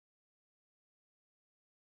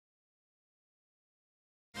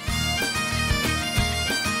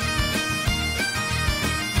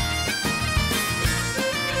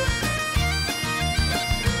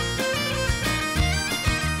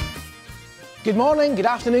Good morning, good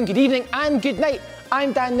afternoon, good evening and good night.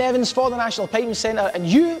 I'm Dan Nevans for the National Piping Centre and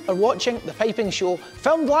you are watching The Piping Show,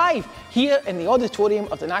 filmed live here in the auditorium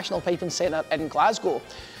of the National Piping Centre in Glasgow.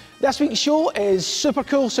 This week's show is super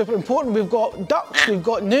cool, super important. We've got ducks, we've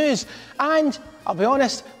got news, and I'll be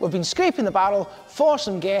honest, we've been scraping the barrel for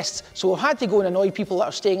some guests, so we've had to go and annoy people that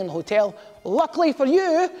are staying in the hotel. Luckily for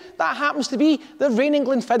you, that happens to be the reigning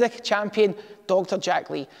Glenfiddich champion, Dr.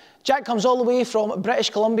 Jack Lee. Jack comes all the way from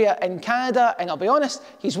British Columbia in Canada, and I'll be honest,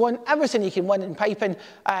 he's won everything he can win in piping.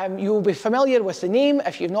 You'll be familiar with the name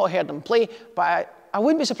if you've not heard him play, but I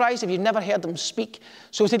wouldn't be surprised if you've never heard him speak.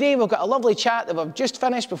 So today we've got a lovely chat that we've just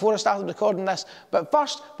finished before I started recording this. But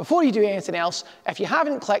first, before you do anything else, if you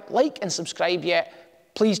haven't clicked like and subscribe yet,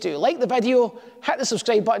 please do. Like the video, hit the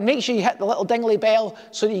subscribe button, make sure you hit the little dingly bell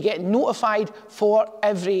so that you get notified for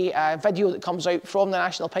every video that comes out from the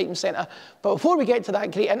National Piping Centre. But before we get to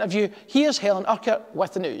that great interview, here's Helen Urquhart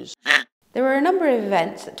with the news. There were a number of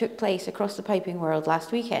events that took place across the piping world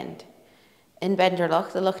last weekend. In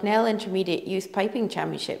Benderloch, the Loughnell Intermediate Youth Piping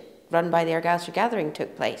Championship, run by the Argyllshire Gathering,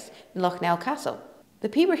 took place in Loughnell Castle. The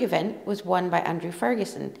Peebrich event was won by Andrew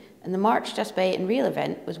Ferguson, and the March Just Bay and Reel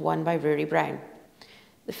event was won by Rory Brown.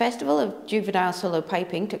 The Festival of Juvenile Solo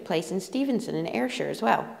Piping took place in Stevenson in Ayrshire as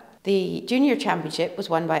well. The Junior Championship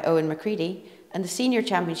was won by Owen McCready, and the Senior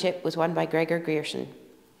Championship was won by Gregor Grierson.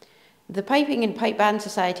 The Piping and Pipe Band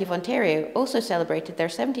Society of Ontario also celebrated their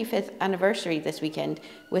 75th anniversary this weekend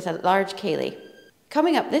with a large ceilidh.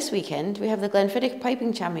 Coming up this weekend, we have the Glenfiddich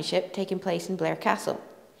Piping Championship taking place in Blair Castle.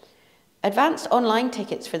 Advanced online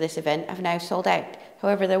tickets for this event have now sold out,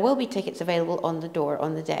 however there will be tickets available on the door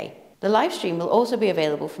on the day. The live stream will also be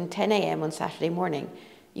available from 10 AM on Saturday morning.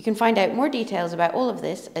 You can find out more details about all of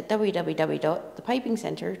this at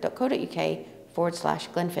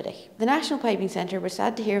www.thepipingcentre.co.uk/Glenfiddich. The National Piping Centre was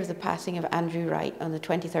sad to hear of the passing of Andrew Wright on the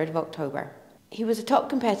 23rd of October. He was a top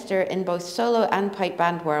competitor in both solo and pipe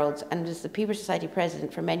band worlds and was the Peebrich Society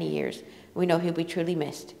president for many years. We know he'll be truly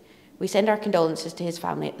missed. We send our condolences to his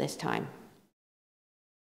family at this time.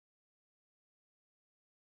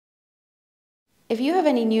 If you have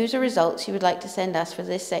any news or results you would like to send us for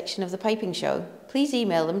this section of the Piping Show, please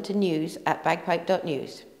email them to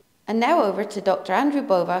news@bagpipe.news. And now over to Dr. Andrew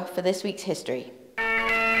Bova for this week's history.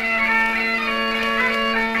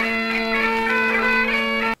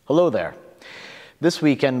 Hello there. This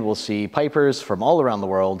weekend we'll see pipers from all around the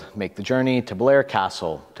world make the journey to Blair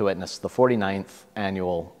Castle to witness the 49th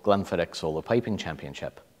annual Glenfiddich Solo Piping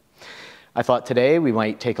Championship. I thought today we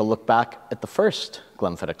might take a look back at the first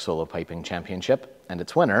Glenfiddich Solo Piping Championship and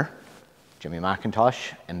its winner, Jimmy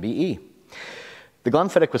McIntosh, MBE. The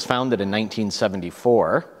Glenfiddich was founded in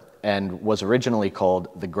 1974 and was originally called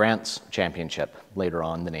the Grants Championship. Later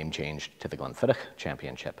on, the name changed to the Glenfiddich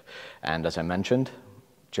Championship. And as I mentioned,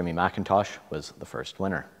 Jimmy McIntosh was the first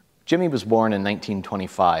winner. Jimmy was born in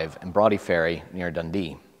 1925 in Brodie Ferry near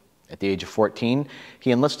Dundee. At the age of 14,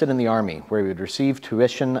 he enlisted in the Army, where he would receive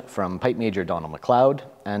tuition from Pipe Major Donald MacLeod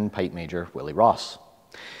and Pipe Major Willie Ross.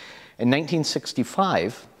 In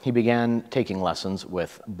 1965, he began taking lessons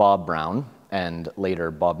with Bob Brown and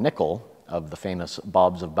later Bob Nicol of the famous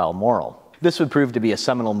Bobs of Balmoral. This would prove to be a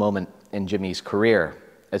seminal moment in Jimmy's career,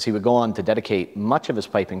 as he would go on to dedicate much of his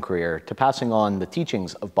piping career to passing on the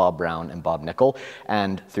teachings of Bob Brown and Bob Nicol,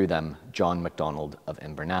 and through them, John MacDonald of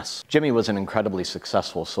Inverness. Jimmy was an incredibly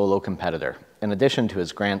successful solo competitor. In addition to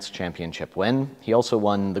his Grants Championship win, he also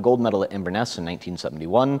won the gold medal at Inverness in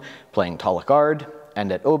 1971, playing Tullochard,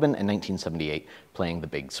 and at Oban in 1978, playing the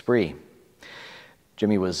Big Spree.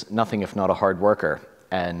 Jimmy was nothing if not a hard worker,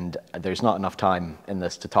 and there's not enough time in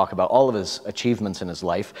this to talk about all of his achievements in his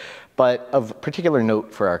life, but of particular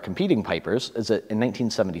note for our competing pipers is that in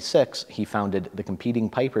 1976 he founded the Competing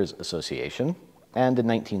Pipers Association, and in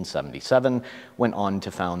 1977 went on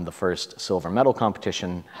to found the first silver medal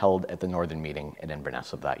competition held at the Northern Meeting in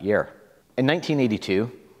Inverness of that year. In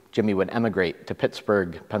 1982, Jimmy would emigrate to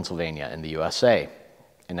Pittsburgh, Pennsylvania in the USA.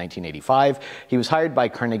 In 1985, he was hired by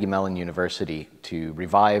Carnegie Mellon University to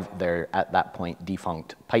revive their, at that point,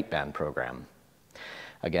 defunct pipe band program.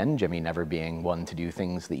 Again, Jimmy, never being one to do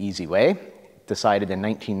things the easy way, decided in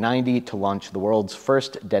 1990 to launch the world's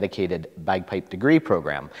first dedicated bagpipe degree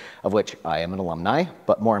program, of which I am an alumni,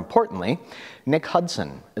 but more importantly, Nick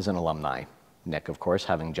Hudson is an alumni. Nick, of course,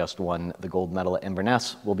 having just won the gold medal at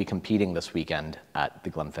Inverness, will be competing this weekend at the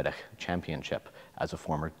Glenfiddich Championship as a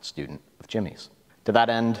former student of Jimmy's. To that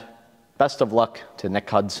end, best of luck to Nick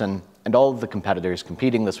Hudson and all of the competitors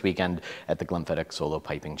competing this weekend at the Glenfiddich Solo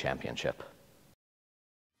Piping Championship.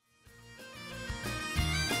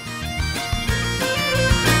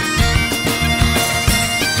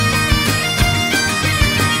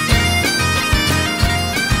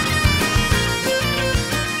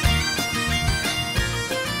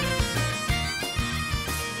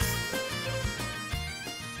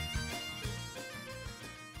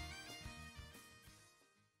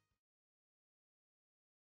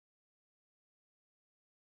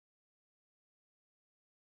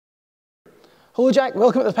 Hello Jack,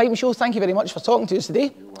 welcome to the Piping Show. Thank you very much for talking to us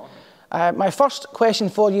today. You're welcome. My first question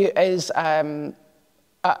for you is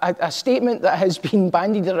a statement that has been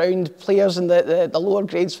bandied around players in the lower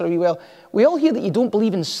grades for a wee while. We all hear that you don't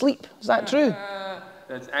believe in sleep. Is that true?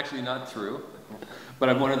 That's actually not true. But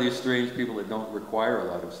I'm one of these strange people that don't require a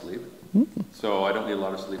lot of sleep. So I don't need a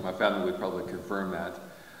lot of sleep. My family would probably confirm that.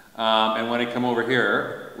 And when I come over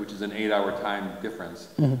here, which is an 8-hour time difference,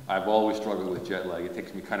 I've always struggled with jet lag. It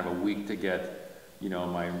takes me kind of a week to get, you know,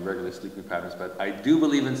 my regular sleeping patterns. But I do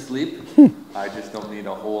believe in sleep. I just don't need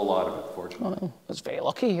a whole lot of it, fortunately. Well, that's very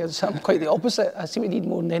lucky. I'm quite the opposite. I seem to need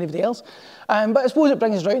more than anybody else. But I suppose it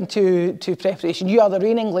brings us round to preparation. You are the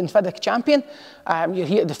reigning Glenfiddich champion. You're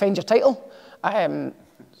here to defend your title.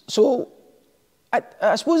 So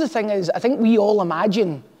I suppose the thing is, I think we all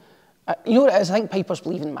imagine, you know what it is? I think pipers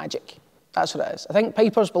believe in magic. That's what it is. I think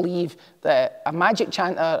pipers believe that a magic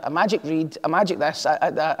chanter, a magic reed, a magic this,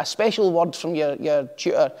 a special word from your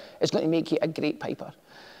tutor is going to make you a great piper.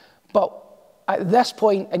 But at this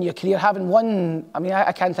point in your career, having won, I mean,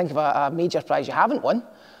 I can't think of a major prize you haven't won,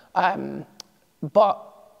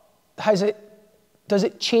 but does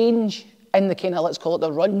it change in the kind of, let's call it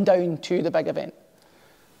the rundown to the big event?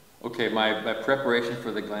 Okay, my preparation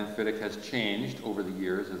for the Glenfiddich has changed over the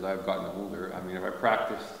years as I've gotten older. I mean, if I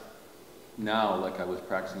practiced now like I was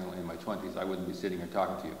practicing in my 20s, I wouldn't be sitting here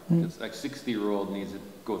talking to you. It's like 60-year-old needs to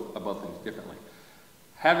go about things differently.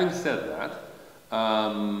 Having said that,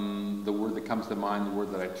 the word that comes to mind, the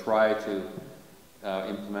word that I try to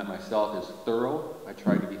implement myself is thorough. I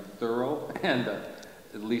try to be thorough and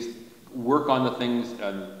at least work on the things,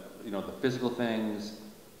 you know, the physical things,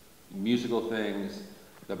 musical things.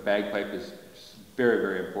 The bagpipe is very,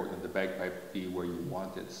 very important that the bagpipe be where you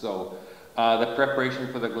want it. So the preparation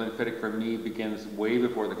for the Glenfiddich for me begins way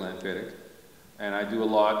before the Glenfiddich. And I do a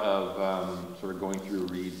lot of sort of going through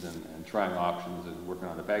reeds and trying options and working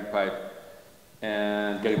on the bagpipe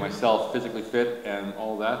and getting myself physically fit and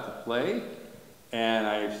all that to play. And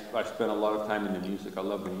I spend a lot of time in the music. I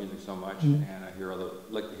love the music so much, and I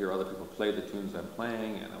like to hear other people play the tunes I'm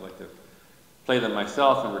playing, and I like to play them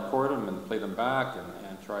myself and record them and play them back and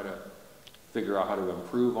try to figure out how to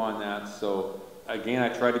improve on that. So again, I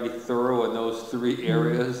try to be thorough in those 3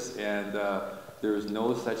 areas, and there is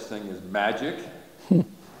no such thing as magic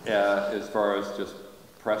as far as just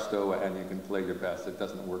presto and you can play your best. It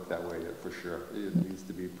doesn't work that way for sure. It needs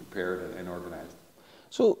to be prepared and organized.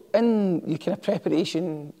 So in your kind of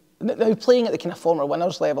preparation, now playing at the kind of former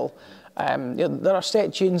winners level, you know, there are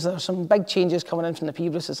set tunes, there are some big changes coming in from the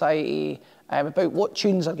Peabody Society about what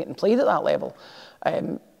tunes are getting played at that level.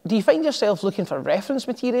 Do you find yourself looking for reference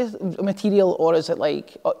material, or is it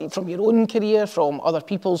like from your own career, from other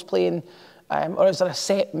people's playing, or is there a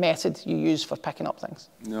set method you use for picking up things?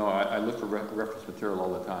 No, I look for reference material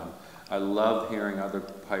all the time. I love hearing other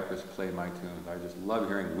pipers play my tunes. I just love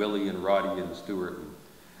hearing Willie and Roddy and Stewart and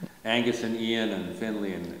Angus and Ian and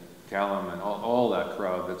Finley and Callum and all that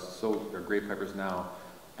crowd they're great pipers now.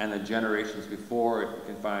 And the generations before, if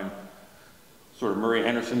you can find sort of Murray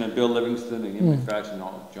Henderson and Bill Livingston and Ian McFadden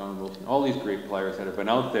and John Wilson, all these great players that have been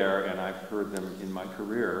out there, and I've heard them in my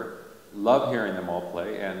career. Love hearing them all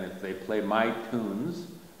play, and if they play my tunes,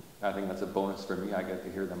 I think that's a bonus for me. I get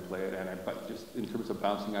to hear them play it, and but just in terms of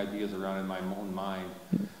bouncing ideas around in my own mind.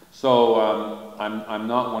 So I'm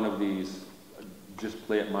not one of these just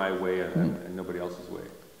play it my way and nobody else's way.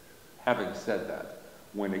 Having said that,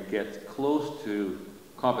 when it gets close to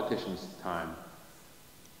competitions time,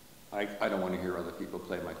 I don't want to hear other people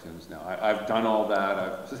play my tunes now. I've done all that.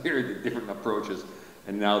 I've heard the different approaches,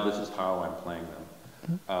 and now this is how I'm playing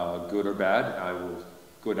them. Good or bad, I will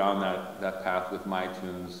go down that path with my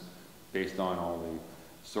tunes based on all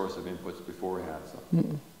the source of inputs beforehand.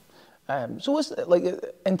 So, so what's like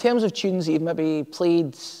in terms of tunes that you've maybe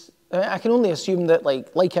played? I can only assume that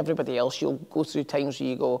like everybody else, you'll go through times where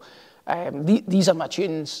you go, these are my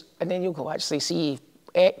tunes, and then you'll go actually see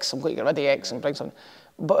X. I'm going to get rid of X and bring something.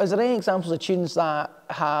 But is there any examples of tunes that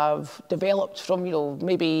have developed from, you know,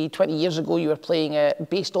 maybe 20 years ago you were playing it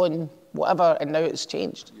based on whatever, and now it's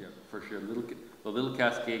changed? Yeah, for sure. The Little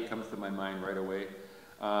Cascade comes to my mind right away.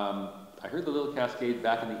 I heard the Little Cascade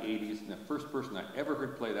back in the 80s, and the first person I ever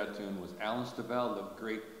heard play that tune was Alan Stivell, the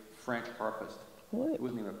great French harpist. He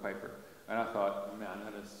wasn't even a piper. And I thought, man,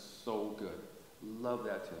 that is so good. Love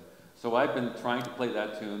that tune. So I've been trying to play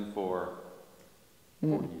that tune for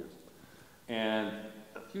 40 years. And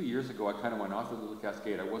a few years ago, I kind of went off the Little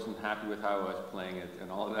Cascade. I wasn't happy with how I was playing it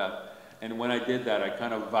and all of that. And when I did that, I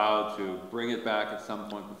kind of vowed to bring it back at some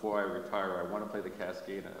point before I retire. I want to play the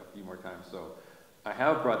Cascade a few more times. So I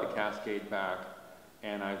have brought the Cascade back,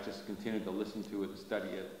 and I've just continued to listen to it and study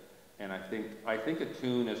it. And I think a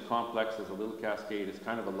tune as complex as a little cascade is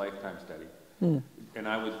kind of a lifetime study. And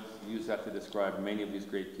I would use that to describe many of these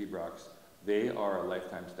great pibrochs. They are a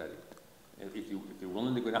lifetime study. If you're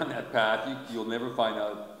willing to go down that path, you'll never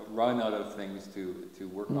run out of things to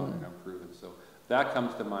work on and improve. And so that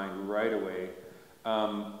comes to mind right away.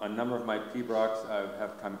 A number of my pibrochs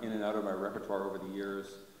have come in and out of my repertoire over the years.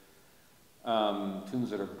 Tunes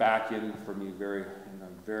that are back in for me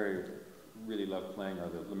really love playing are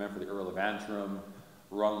the Lament for the Earl of Antrim,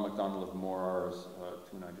 Ronald MacDonald of Moor's, a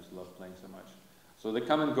tune I just love playing so much. So they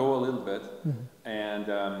come and go a little bit,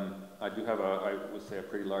 and I do have I would say a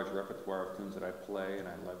pretty large repertoire of tunes that I play and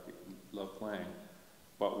I love playing.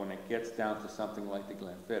 But when it gets down to something like the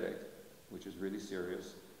Glenfiddich, which is really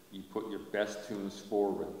serious, you put your best tunes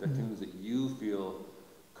forward, the tunes that you feel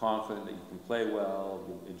confident that you can play well,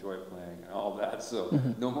 you enjoy playing, and all that. So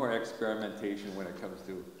no more experimentation when it comes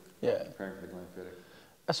to preparing for the Glenfiddich.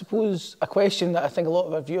 I suppose a question that I think a lot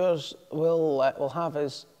of our viewers will have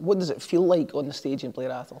is, what does it feel like on the stage in Blair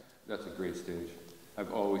Atholl? That's a great stage.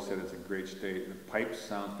 I've always said it's a great stage. The pipes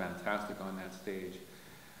sound fantastic on that stage.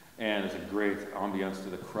 And it's a great ambience to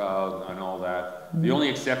the crowd and all that. The only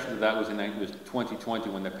exception to that was 2020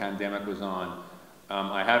 when the pandemic was on.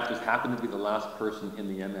 I just happened to be the last person in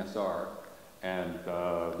the MSR, and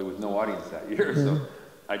there was no audience that year. So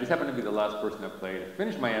I just happened to be the last person that played. I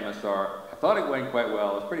finished my MSR. I thought it went quite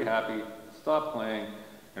well. I was pretty happy. Stopped playing,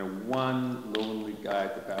 and one lonely guy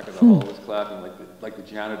at the back of the hall was clapping like the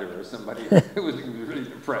janitor or somebody. It was really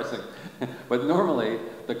depressing. But normally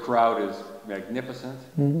the crowd is magnificent,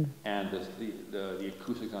 and the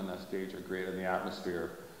acoustics on that stage are great, and the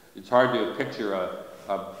atmosphere. It's hard to picture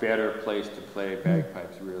a better place to play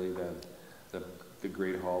bagpipes really than the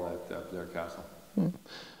great hall at Blair Castle.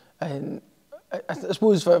 And I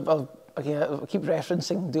suppose, again, I'll keep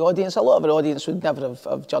referencing the audience. A lot of our audience would never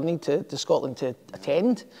have journeyed to Scotland to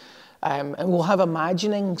attend, and will have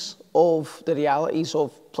imaginings of the realities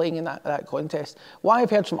of playing in that contest. What I've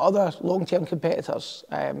heard from other long-term competitors,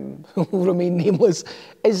 who will remain nameless,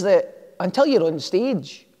 is that until you're on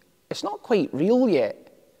stage, it's not quite real yet.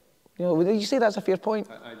 You know, would you say that's a fair point?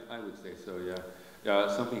 I would say so, yeah.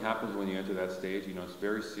 Something happens when you enter that stage. You know, it's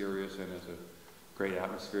very serious and it's a great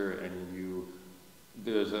atmosphere, and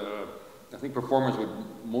I think performers would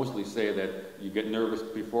mostly say that you get nervous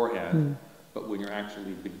beforehand, but when you're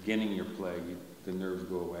actually beginning your play, the nerves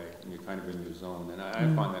go away and you're kind of in your zone. And I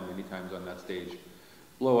found that many times on that stage.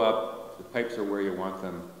 Blow up, the pipes are where you want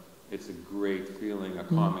them. It's a great feeling, a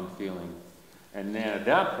calming feeling. And then at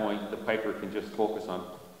that point, the piper can just focus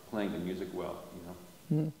on playing the music well, you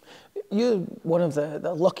know. You're one of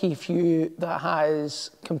the lucky few that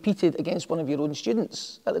has competed against one of your own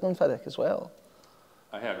students at the Glenfiddich as well.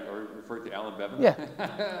 I have. Or referred to Alan Bevan? Yeah.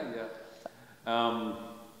 Yeah.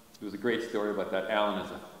 It was a great story about that. Alan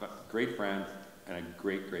is a great friend and a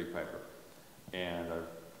great piper. And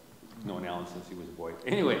I've known Alan since he was a boy.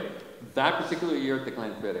 Anyway, that particular year at the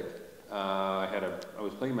Glenfiddich, I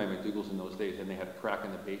was playing my McDougalls in those days, and they had a crack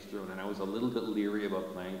in the bass drum, and I was a little bit leery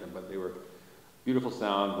about playing them, but they were beautiful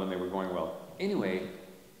sound when they were going well. Anyway,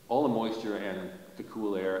 all the moisture and the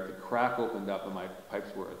cool air, the crack opened up, and my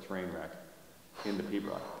pipes were a train wreck in the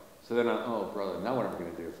pibroch. So then oh brother, now what am I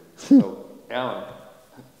going to do? So Alan,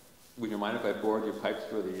 would you mind if I borrowed your pipes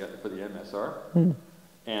for the MSR?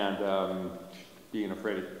 And being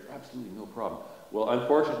afraid, absolutely no problem. Well,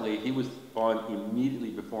 unfortunately, he was on immediately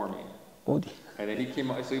before me. And then he came,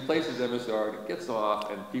 so he plays his MSR, and it gets off,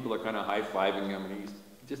 and people are kind of high-fiving him, and he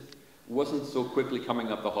just wasn't so quickly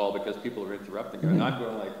coming up the hall because people are interrupting him. And I'm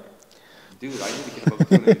going like, dude, I need to get above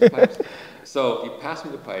tuning these pipes. So he passed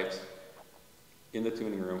me the pipes in the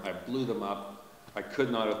tuning room. I blew them up. I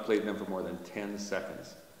could not have played them for more than 10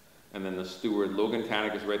 seconds. And then the steward, Logan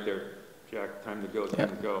Tannick, is right there. Jack, time to go, time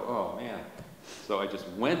to go. Oh, man. So I just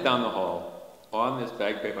went down the hall on this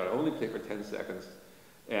bagpipe. I'd only play for 10 seconds.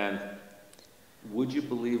 And would you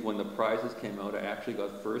believe when the prizes came out, I actually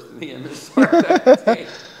got first in the MSR that day.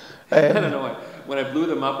 I don't know. When I blew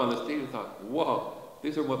them up on the stage, I thought, whoa,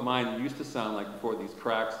 these are what mine used to sound like before these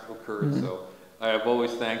cracks occurred. So I have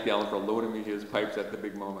always thanked Alan for loading me his pipes at the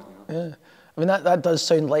big moment. You know? Yeah. I mean, that does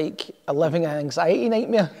sound like a living anxiety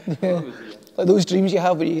nightmare. Like those dreams you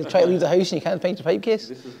have where you try to leave the house and you can't find your pipe case.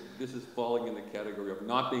 This is falling in the category of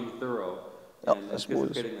not being thorough and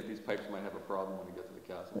anticipating that these pipes might have a problem when we get to the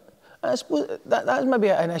castle. I suppose that's maybe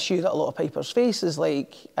an issue that a lot of pipers face, is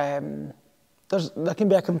like, there can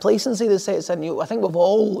be a complacency that sets in. I think we've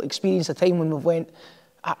all experienced a time when we've went,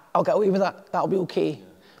 I'll get away with that, that'll be okay.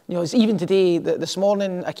 You know, it's even today, this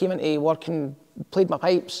morning I came into work and played my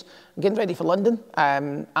pipes, getting ready for London,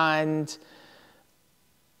 and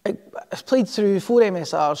I played through 4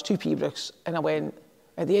 MSRs, 2 Peabrooks, and I went,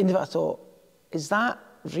 at the end of it, I thought, is that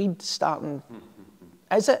reed starting?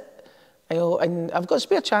 Is it? You know, and I've got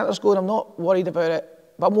spare chanters going, I'm not worried about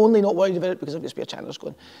it, but I'm only not worried about it because I've got spare chanters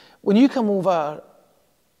going. When you come over,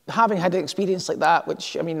 having had an experience like that,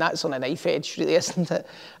 which, I mean, that's on a knife edge, really, isn't it?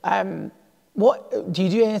 What, do you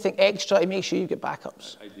do anything extra to make sure you get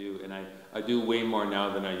backups? I do, and I do way more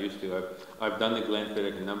now than I used to. I've done the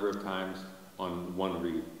Glenfiddich a number of times on one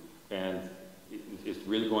reed, and it's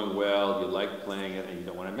really going well, you like playing it, and you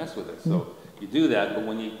don't want to mess with it. So you do that, but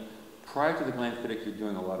prior to the Glenfiddich, you're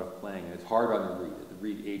doing a lot of playing, and it's hard on the reed. The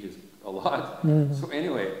reed ages a lot. So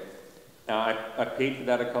anyway, I paid for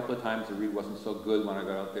that a couple of times. The reed wasn't so good when I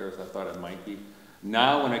got out there as I thought it might be.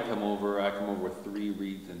 Now when I come over with 3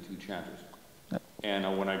 reeds and 2 chanters. And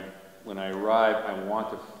when I arrive, I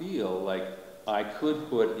want to feel like I could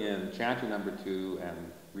put in chanter number 2 and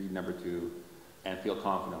reed number 2 and feel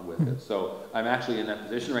confident with it. So I'm actually in that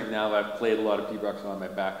position right now. I've played a lot of Peabrooks on my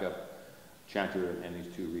backup chanter and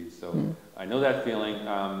these 2 reeds. So I know that feeling.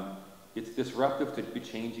 It's disruptive to be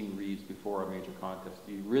changing reeds before a major contest.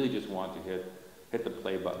 You really just want to hit the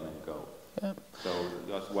play button and go. Yeah. So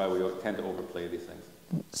that's why we tend to overplay these things.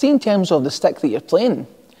 See, in terms of the stick that you're playing,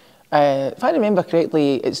 if I remember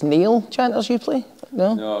correctly, it's nail chanters you play?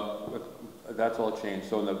 No? No, that's all changed.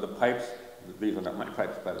 So the pipes, these are not my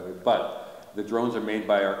pipes, by the way, but the drones are made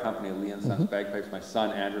by our company, Lee & Sons Bagpipes. My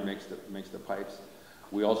son, Andrew, makes the pipes.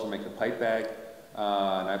 We also make the pipe bag,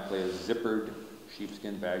 and I play a zippered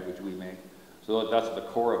sheepskin bag, which we make. So that's the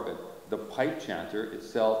core of it. The pipe chanter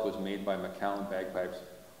itself was made by McCallum Bagpipes.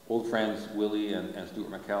 Old friends Willie and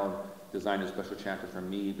Stuart McCallum designed a special chanter for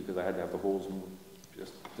me because I had to have the holes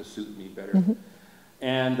just to suit me better.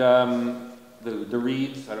 And the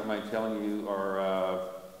reeds, I don't mind telling you, are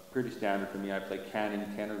pretty standard for me. I play canning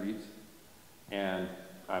tenor reeds, and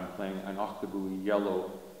I'm playing an octobue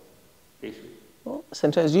yellow bass reed. Well, that's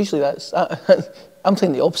interesting. Usually that's, I'm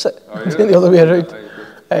playing the opposite. I'm playing the other way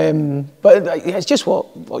around. But it's just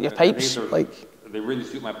what your pipes like. They really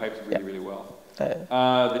suit my pipes really well.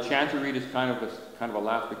 The chanter reed is kind of a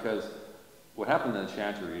laugh because what happened in the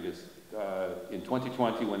chanter reed is in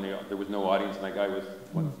 2020 when there was no audience and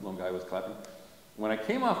one lone guy was clapping. When I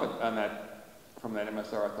came off from that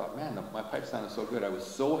MSR, I thought, man, my pipe sounded so good. I was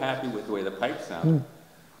so happy with the way the pipe sounded.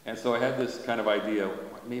 And so I had this kind of idea,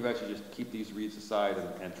 maybe I should just keep these reeds aside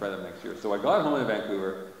and try them next year. So I got home in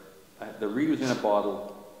Vancouver, the reed was in a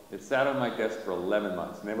bottle, it sat on my desk for 11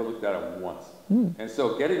 months, never looked at it once. And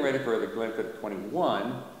so getting ready for the Glenfiddich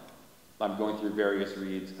 21, I'm going through various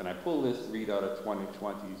reeds, and I pull this reed out of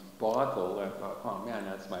 2020's bottle, and I thought, oh man,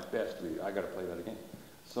 that's my best reed, I gotta play that again.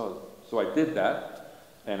 So I did that,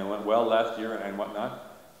 and it went well last year and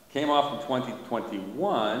whatnot. Came off in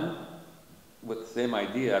 2021, with the same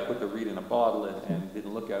idea. I put the reed in a bottle and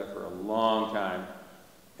didn't look at it for a long time.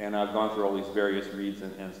 And I've gone through all these various reeds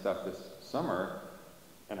and stuff this summer,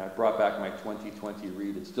 and I brought back my 2020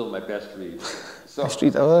 reed. It's still my best reed. So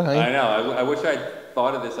I know. I wish I'd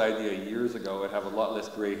thought of this idea years ago. I'd have a lot less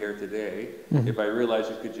gray hair today if I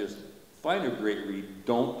realized you could just find a great reed,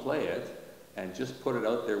 don't play it, and just put it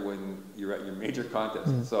out there when you're at your major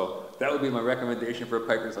contest. So that would be my recommendation for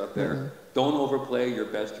pipers out there. Don't overplay your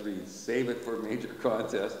best reeds. Save it for major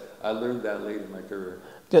contests. I learned that late in my career.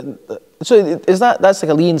 So is that's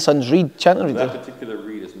like a Lee & Sons reed, chanter reed? That particular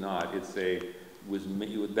reed is not.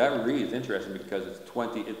 That reed is interesting because it's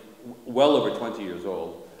well over 20 years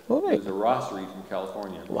old. It was a Ross reed from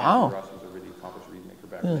California. Wow. Ross was a really accomplished reed maker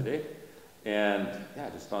back in the day. And yeah, I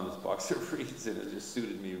just found this box of reeds and it just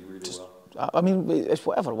suited me really well. I mean, it's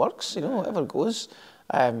whatever works, you know, whatever goes.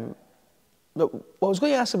 But what I was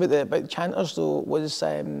going to ask about chanters though was,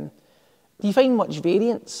 do you find much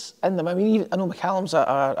variance in them? I mean, I know McCallum's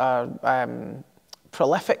are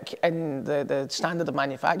prolific in the standard of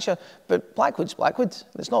manufacture, but Blackwood's Blackwood.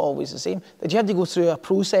 It's not always the same. Did you have to go through a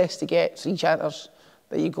process to get 3 chanters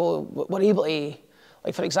that you were able to,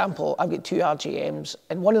 like for example, I've got 2 RJMs,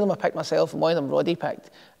 and one of them I picked myself and one of them Roddy picked,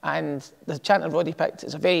 and the chanter Roddy picked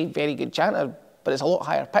is a very, very good chanter, but it's a lot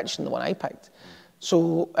higher pitch than the one I picked.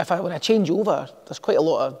 So when I change over, there's quite a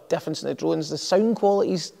lot of difference in the drones. The sound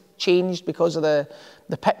quality's changed because of the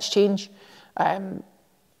pitch change.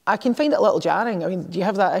 I can find it a little jarring. I mean, do you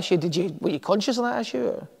have that issue? Were you conscious of that issue?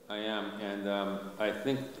 Or? I am, and I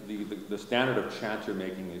think the standard of chanter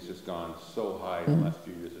making has just gone so high in the last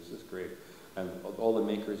few years. It's just great, and all the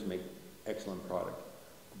makers make excellent product.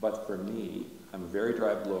 But for me, I'm a very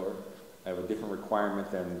dry blower. I have a different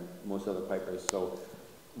requirement than most other pipers. So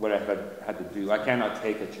what I've had to do, I cannot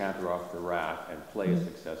take a chanter off the rack and play it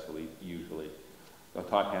successfully, usually. the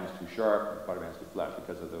top hand's too sharp, the bottom hand's too flat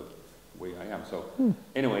because of the way I am. So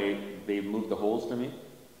anyway, they moved the holes for me.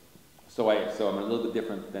 So I'm a little bit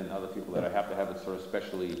different than other people that I have to have it sort of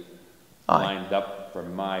specially lined up for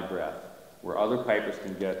my breath, where other pipers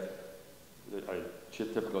can get a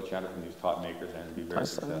typical chanter from these top makers and be very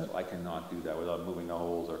successful. I cannot do that without moving the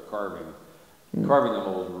holes or carving the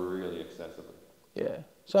holes really excessively. Yeah.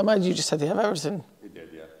 So I imagine you just had to have everything. It did,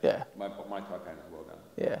 yeah. Yeah. My top hand is well done.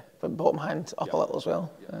 Yeah, but bottom hand up a little as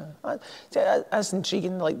well. Yeah. That's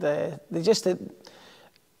intriguing. Like there's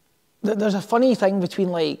a funny thing between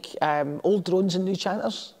like old drones and new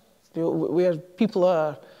chanters, where people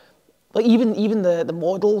are like even the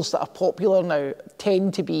models that are popular now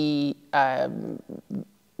tend to be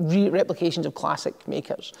replications of classic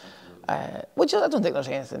makers, which I don't think there's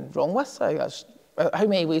anything wrong with. I think that's, how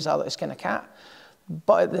many ways are there to skin a cat?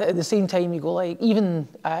 But at the same time, you go like even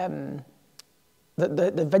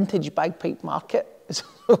the vintage bagpipe market is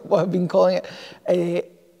what I've been calling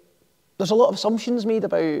it. There's a lot of assumptions made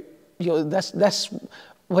about this.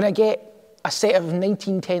 When I get a set of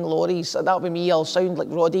 1910 lorries, that'll be me. I'll sound like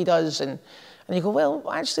Roddy does, and you go, well,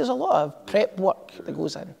 actually, there's a lot of prep work that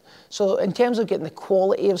goes in. So in terms of getting the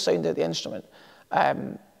quality of sound out of the instrument,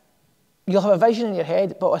 you'll have a vision in your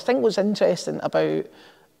head. But I think what's interesting about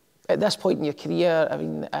at this point in your career, I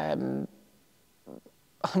mean, I'm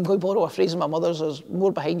going to borrow a phrase of my mother's: "There's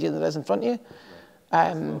more behind you than there is in front of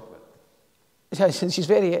you." She's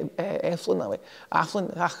very affluent that way.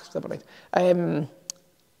 Affluent, never mind.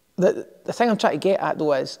 The thing I'm trying to get at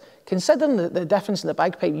though is, considering the difference in the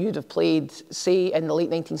bagpipe you'd have played, say, in the late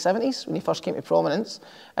 1970s when you first came to prominence,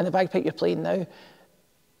 and the bagpipe you're playing now,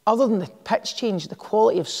 other than the pitch change, the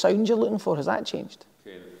quality of sound you're looking for, has that changed?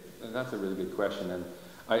 Okay, that's a really good question, and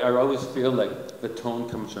I always feel like the tone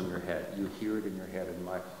comes from your head. You hear it in your head, and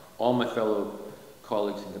all my fellow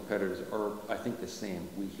colleagues and competitors are, I think, the same.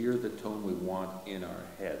 We hear the tone we want in our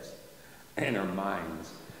heads and our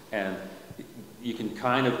minds, and you can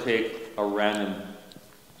kind of take a random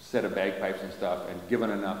set of bagpipes and stuff, and given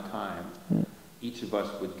enough time, each of us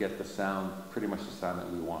would get the sound, pretty much the sound that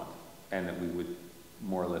we want, and that we would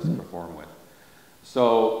more or less perform with.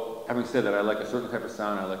 So, having said that, I like a certain type of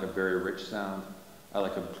sound. I like a very rich sound. I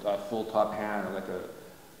like a full top hand. I like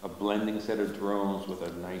a blending set of drones with a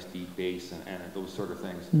nice deep bass and those sort of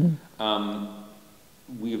things.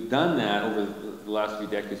 We've done that over the last few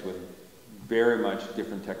decades with very much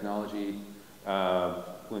different technology.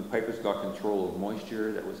 When pipers got control of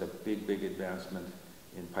moisture, that was a big, big advancement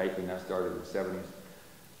in piping. That started in the 70s.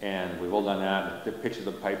 And we've all done that. The pitch of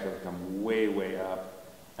the pipes have come way, way up.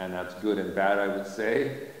 And that's good and bad, I would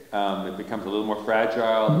say. It becomes a little more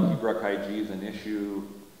fragile. The piobaireachd is an issue.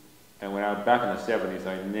 And when I was back in the 70s,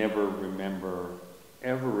 I never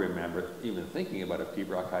ever remember even thinking about a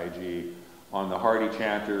piobaireachd. On the Hardy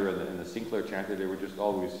chanter and the Sinclair chanter, they were just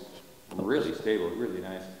always really stable, really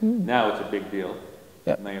nice. Now it's a big deal.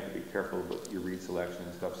 Yep. Now you have to be careful about your reed selection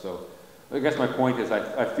and stuff. So I guess my point is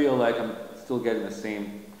I feel like I'm still getting the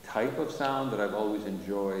same type of sound that I've always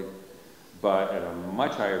enjoyed, but at a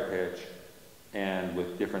much higher pitch and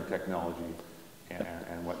with different technology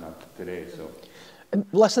and whatnot today. So, and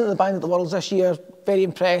listening to the Band of the Worlds this year, very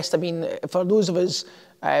impressed. I mean, for those of us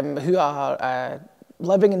who are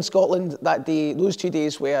living in Scotland that day, those 2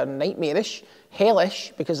 days were nightmarish,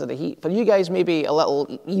 hellish because of the heat. For you guys, maybe a little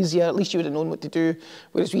easier. At least you would have known what to do,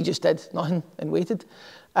 whereas we just did nothing and waited.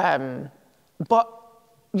 But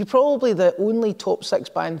you're probably the only top 6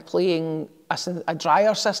 band playing a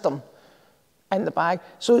dryer system in the bag.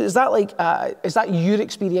 So is that like is that your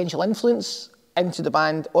experiential influence into the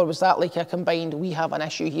band, or was that like a combined, we have an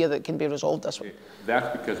issue here that can be resolved this way?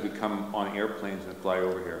 That's because we come on airplanes and fly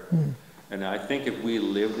over here. And I think if we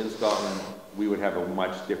lived in Scotland, we would have a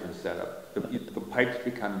much different setup. The pipes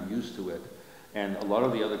become used to it, and a lot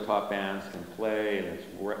of the other top bands can play, and it's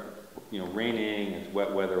raining, it's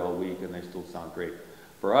wet weather all week, and they still sound great.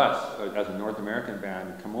 For us, as a North American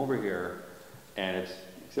band, we come over here, and it's,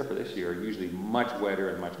 except for this year, usually much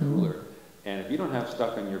wetter and much cooler. And if you don't have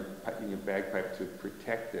stuff in your bagpipe to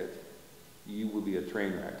protect it, you will be a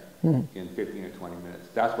train wreck in 15 or 20 minutes.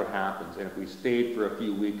 That's what happens. And if we stayed for a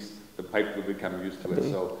few weeks, the pipe would become used to it.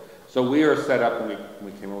 So we are set up when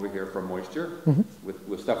we came over here for moisture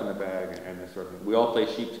with stuff in the bag and this sort of thing. We all play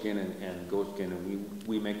sheepskin and goatskin, and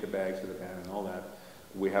we make the bags for the band and all that.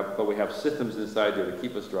 But we have systems inside there to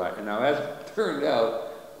keep us dry. And now, as it turned out,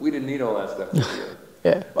 we didn't need all that stuff this year.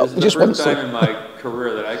 This is the first time in my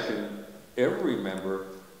career that I can ever remember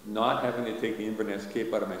not having to take the Inverness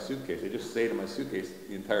cape out of my suitcase. I just stayed in my suitcase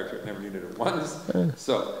the entire trip, never needed it once.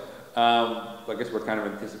 So I guess we're kind of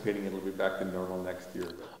anticipating it'll be back to normal next year.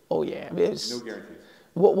 But Oh yeah, I mean, it's no guarantees.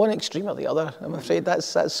 one extreme or the other. I'm afraid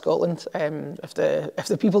that's Scotland. If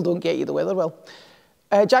the people don't get you, the weather will.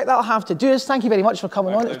 Jack, that'll have to do us. Thank you very much for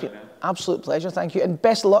coming on. It's been an absolute pleasure. Thank you, and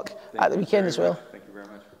best of luck at the weekend as well.